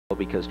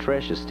because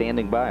Trish is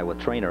standing by with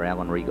trainer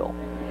Alan Riegel.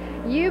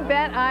 You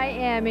bet I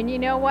am. And you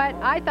know what?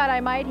 I thought I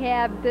might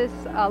have this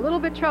a little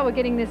bit trouble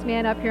getting this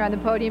man up here on the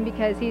podium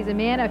because he's a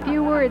man of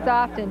few words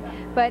often.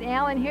 But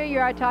Alan, here you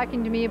are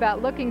talking to me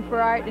about looking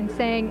for art and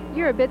saying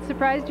you're a bit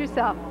surprised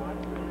yourself.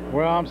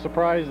 Well, I'm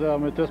surprised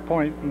at this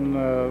point in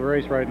the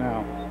race right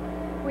now.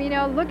 Well, you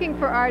know, looking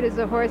for art is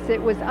a horse that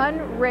was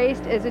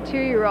unraced as a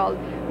 2-year-old.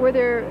 Were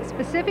there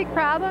specific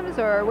problems,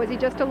 or was he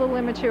just a little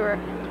immature?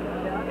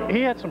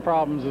 He had some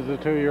problems as a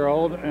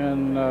 2-year-old,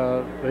 and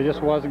they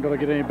just wasn't going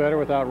to get any better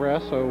without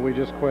rest, so we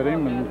just quit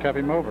him and kept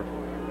him over.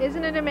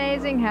 Isn't it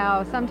amazing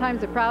how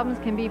sometimes the problems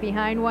can be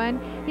behind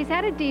one? He's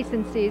had a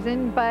decent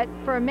season, but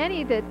for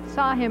many that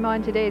saw him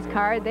on today's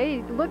card,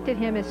 they looked at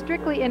him as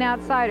strictly an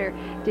outsider.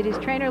 Did his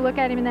trainer look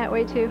at him in that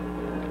way too?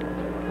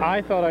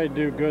 I thought I'd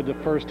do good the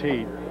first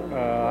heat.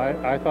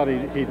 I thought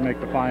he'd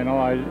make the final.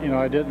 I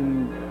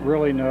didn't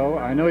really know.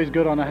 I know he's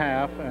good on the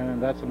half,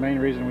 and that's the main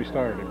reason we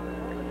started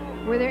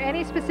him. Were there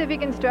any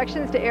specific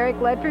instructions to Eric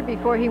Ledford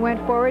before he went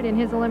forward in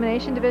his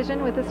elimination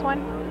division with this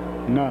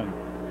one? None.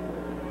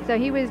 So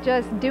he was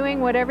just doing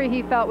whatever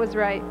he felt was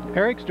right.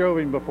 Eric's drove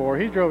him before.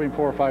 He's drove him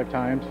 4 or 5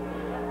 times.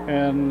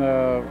 And,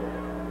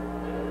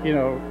 you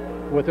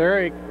know, with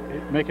Eric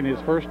making his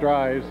first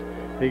drives,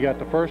 he got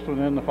the first one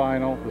in the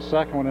final, the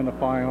second one in the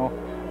final.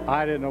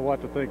 I didn't know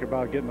what to think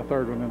about getting the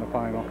third one in the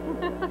final.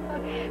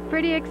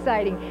 Pretty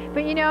exciting.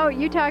 But you know,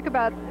 you talk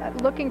about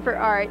looking for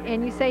art,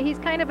 and you say he's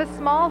kind of a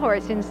small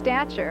horse in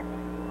stature.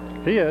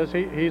 He is.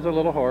 He's a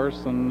little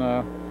horse, and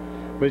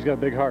but he's got a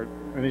big heart,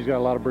 and he's got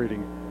a lot of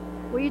breeding.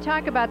 Well, you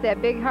talk about that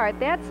big heart.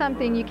 That's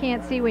something you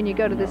can't see when you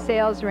go to the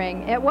sales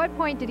ring. At what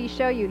point did he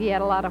show you he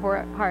had a lot of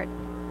heart?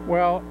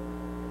 Well,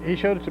 he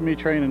showed it to me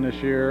training this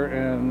year,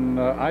 and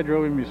I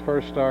drove him his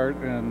first start,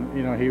 and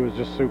you know, he was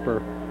just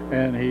super.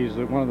 And he's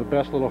one of the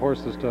best little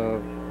horses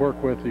to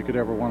work with you could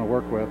ever want to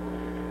work with.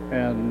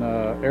 And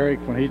Eric,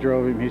 when he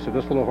drove him, he said,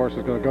 this little horse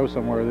is going to go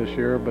somewhere this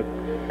year. But,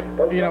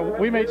 you know,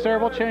 we made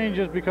several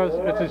changes because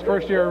it's his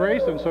first year of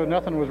racing, so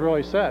nothing was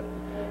really set.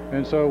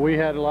 And so we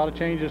had a lot of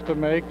changes to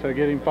make to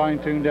get him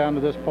fine-tuned down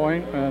to this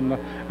point. And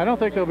I don't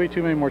think there'll be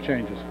too many more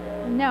changes.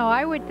 No,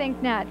 I would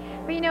think not.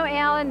 But you know,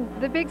 Alan,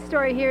 the big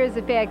story here is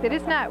the fact that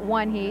it's not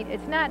 1 heat,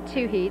 it's not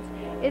 2 heats,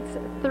 it's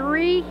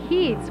 3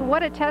 heats.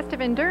 What a test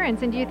of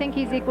endurance, and do you think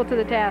he's equal to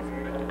the task?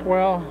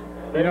 Well,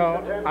 you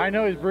know, I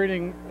know his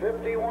breeding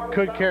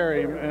could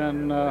carry him,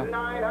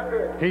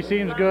 and he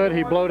seems good,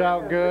 he blowed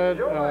out good,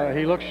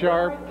 he looks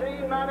sharp,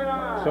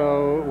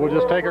 so we'll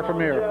just take her from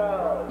here.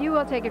 You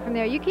will take it from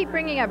there. You keep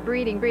bringing up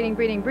breeding.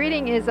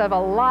 Breeding is of a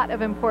lot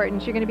of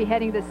importance. You're going to be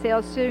heading to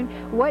sales soon.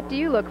 What do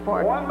you look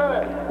for? 1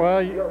 minute.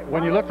 Well,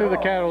 when you look through the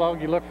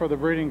catalog, you look for the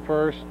breeding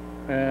first,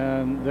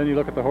 and then you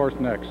look at the horse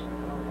next.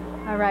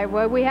 All right,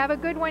 well, we have a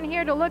good one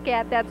here to look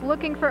at. That's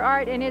Looking for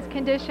Art and his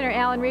conditioner,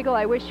 Alan Riegel.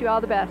 I wish you all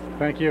the best.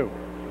 Thank you.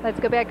 Let's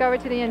go back over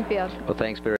to the infield. Well, thanks very